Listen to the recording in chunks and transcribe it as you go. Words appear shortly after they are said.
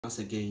Once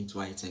again to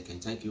iTech,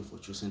 and thank you for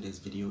choosing this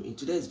video. In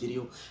today's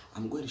video,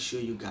 I'm going to show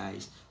you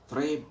guys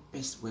 3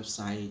 best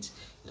websites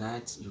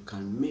that you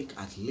can make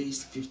at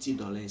least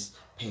 $50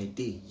 per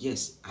day.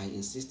 Yes, I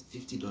insist,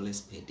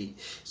 $50 per day.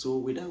 So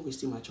without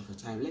wasting much of your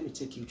time, let me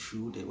take you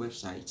through the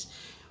websites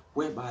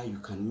whereby you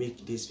can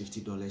make this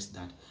 $50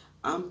 that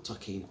I'm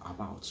talking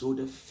about. So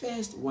the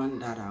first one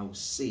that I will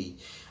say,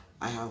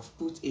 I have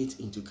put it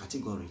into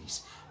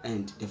categories,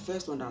 and the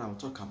first one that I'll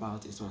talk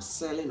about is the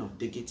selling of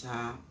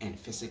digital and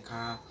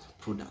physical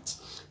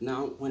products.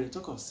 Now, when I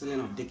talk of selling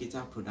of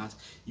digital products,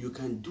 you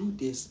can do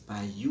this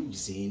by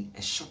using a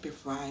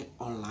Shopify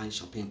online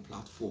shopping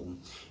platform.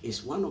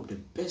 It's one of the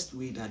best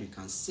way that you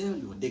can sell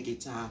your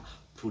digital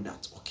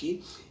product.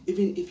 Okay,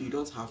 even if you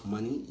don't have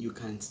money, you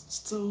can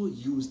still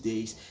use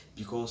this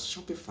because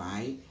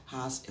Shopify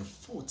has a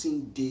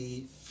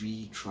 14-day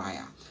free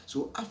trial.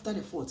 So after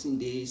the 14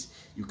 days,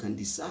 you can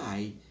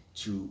decide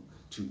to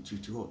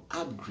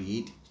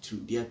upgrade to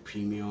their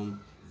premium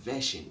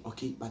version.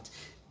 Okay, but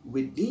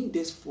within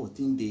these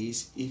 14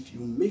 days, if you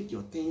make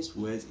your things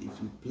well, if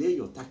you play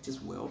your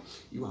tactics well,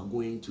 you are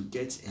going to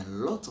get a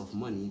lot of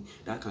money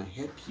that can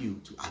help you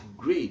to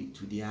upgrade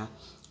to their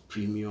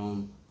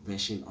premium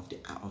version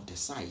of the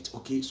site.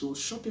 Okay, so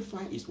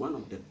Shopify is one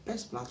of the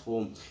best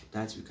platforms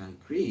that you can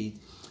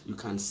create. You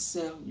can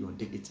sell your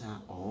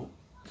digital or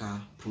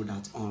car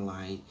product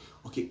online.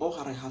 Okay, all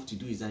I have to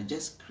do is I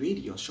just create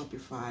your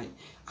Shopify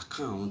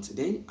account.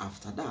 Then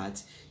after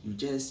that, you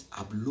just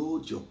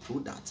upload your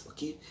product.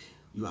 Okay,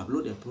 you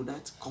upload the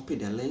product, copy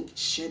the link,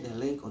 share the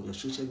link on your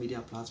social media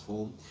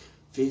platform,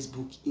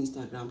 Facebook,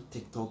 Instagram,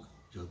 TikTok.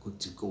 You're good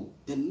to go.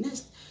 The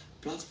next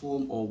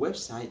platform or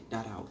website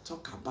that I'll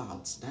talk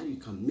about that you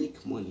can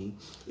make money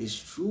is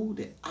through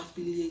the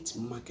affiliate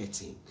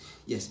marketing.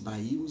 Yes, by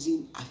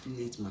using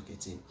affiliate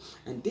marketing.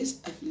 And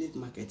this affiliate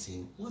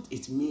marketing, what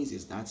it means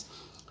is that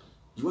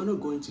you are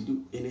not going to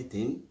do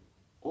anything.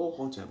 All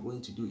what you are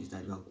going to do is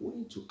that you are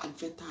going to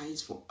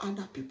advertise for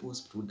other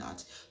people's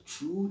products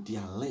through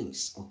their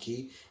links.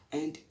 Okay,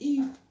 and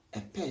if a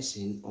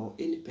person or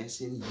any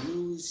person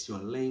use your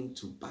link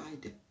to buy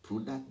the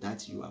product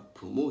that you are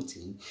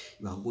promoting,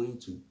 you are going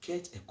to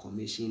get a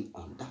commission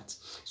on that.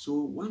 So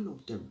one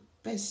of the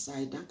best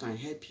sites that can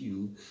help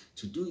you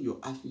to do your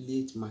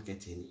affiliate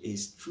marketing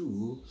is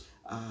through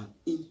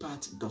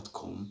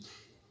impact.com.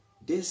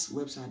 This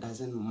website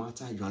doesn't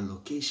matter your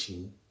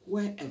location,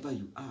 wherever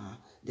you are.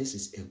 This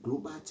is a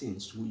global thing,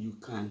 so you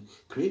can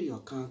create your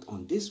account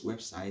on this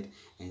website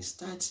and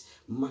start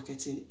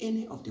marketing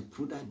any of the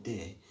product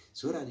there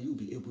so that you'll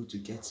be able to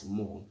get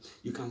more.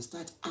 You can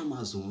start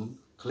Amazon,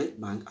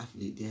 Clickbank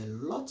affiliate. There are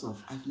lots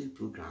of affiliate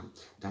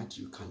programs that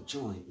you can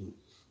join in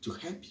to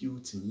help you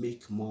to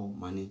make more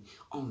money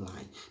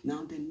online.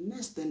 Now, the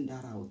next thing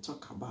that I will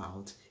talk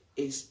about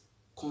is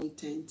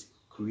content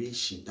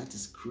creation. That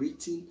is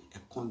creating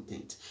a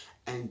content.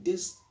 And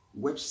this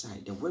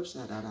website, the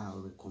website that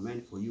I'll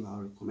recommend for you,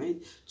 I'll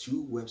recommend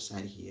 2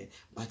 websites here,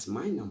 but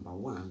my number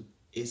one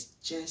is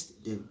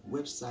just the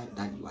website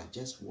that you are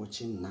just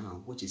watching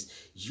now, which is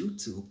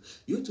YouTube.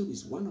 YouTube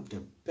is one of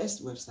the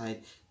best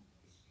websites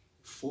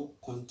for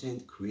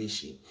content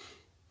creation.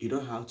 You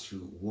don't have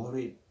to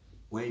worry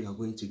where you are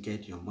going to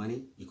get your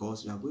money,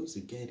 because you are going to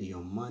get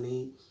your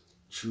money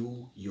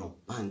through your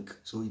bank.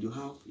 So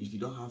if you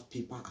don't have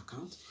paper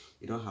account,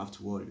 you don't have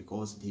to worry,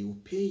 because they will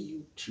pay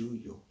you through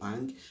your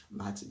bank.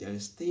 But there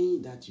is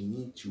thing that you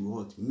need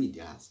to meet.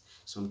 There's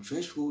some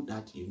threshold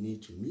that you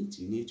need to meet.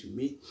 You need to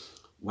meet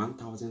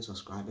 1,000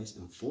 subscribers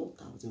and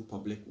 4,000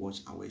 public watch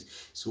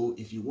hours. So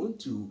if you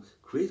want to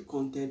create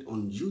content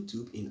on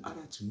YouTube in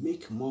order to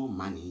make more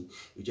money,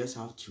 you just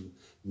have to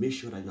make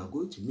sure that you are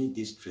going to meet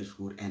this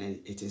threshold, and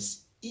it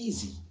is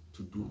easy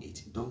to do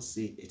it. Don't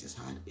say it is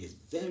hard. It's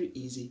very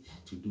easy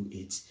to do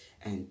it,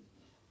 and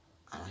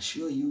I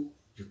assure you,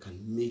 you can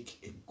make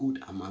a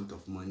good amount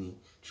of money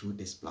through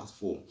this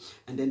platform.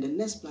 And then the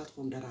next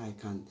platform that I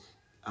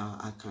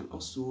can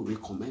also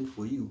recommend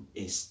for you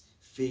is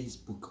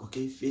Facebook.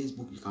 Okay,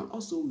 Facebook, you can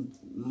also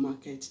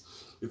market,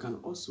 you can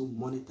also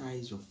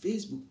monetize your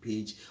Facebook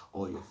page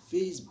or your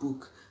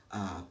Facebook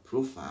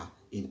profile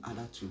in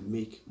order to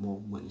make more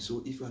money.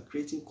 So if you are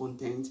creating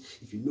content,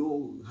 if you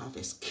know you have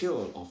a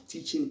skill of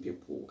teaching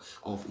people,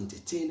 of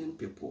entertaining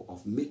people,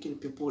 of making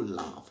people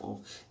laugh,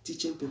 of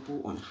teaching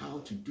people on how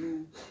to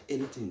do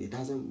anything, it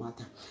doesn't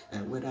matter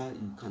whether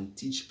you can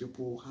teach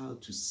people how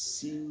to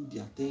sell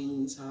their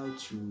things, how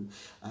to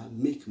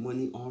make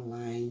money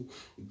online,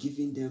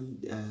 giving them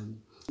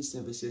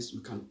services. You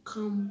can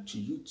come to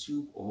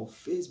YouTube or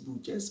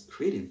Facebook, just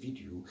create a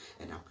video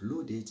and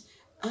upload it,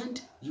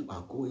 and you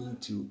are going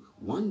to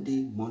one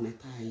day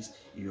monetize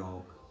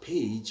your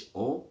page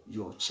or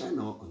your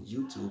channel on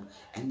YouTube,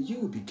 and you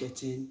will be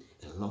getting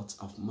a lot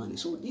of money.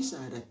 So these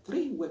are the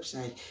 3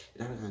 websites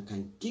that I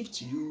can give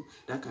to you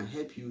that can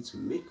help you to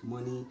make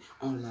money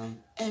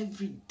online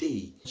every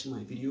day. Watching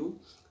my video,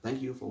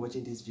 thank you for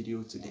watching this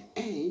video to the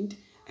end,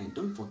 and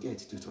don't forget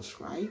to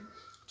subscribe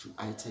to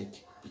iTech,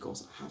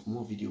 because I have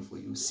more video for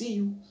you. See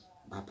you.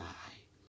 Bye bye.